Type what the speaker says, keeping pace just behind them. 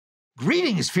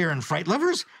Greetings, fear and fright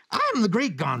lovers. I'm the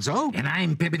Great Gonzo. And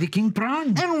I'm Pippity King Prong.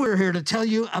 And we're here to tell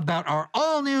you about our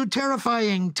all-new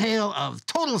terrifying tale of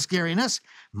total scariness,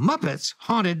 Muppets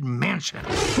Haunted Mansion.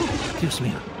 Excuse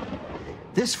me.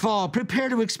 This fall, prepare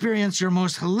to experience your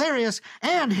most hilarious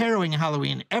and harrowing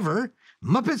Halloween ever,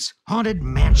 Muppets Haunted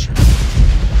Mansion.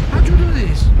 How'd you do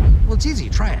this? Well, it's easy.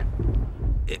 Try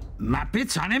it.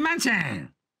 Muppets Haunted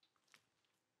Mansion.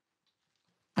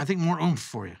 I think more oomph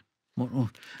for you.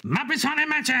 Muppets Haunted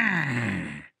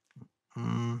Mansion.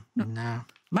 No.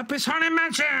 Muppets Haunted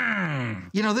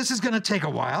Mansion. You know, this is going to take a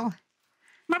while.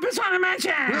 Muppets Haunted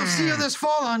Mansion. We'll see you this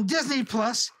fall on Disney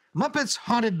Plus, Muppets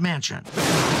Haunted Mansion.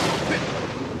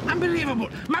 Unbelievable.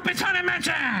 Muppets Haunted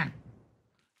Mansion.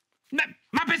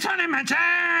 Muppets Haunted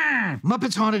Mansion.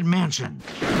 Muppets Haunted Mansion.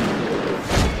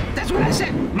 That's what I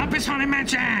said. Muppets Haunted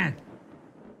Mansion.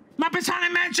 Muppets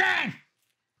Haunted Mansion.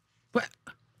 What?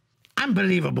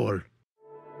 Unbelievable.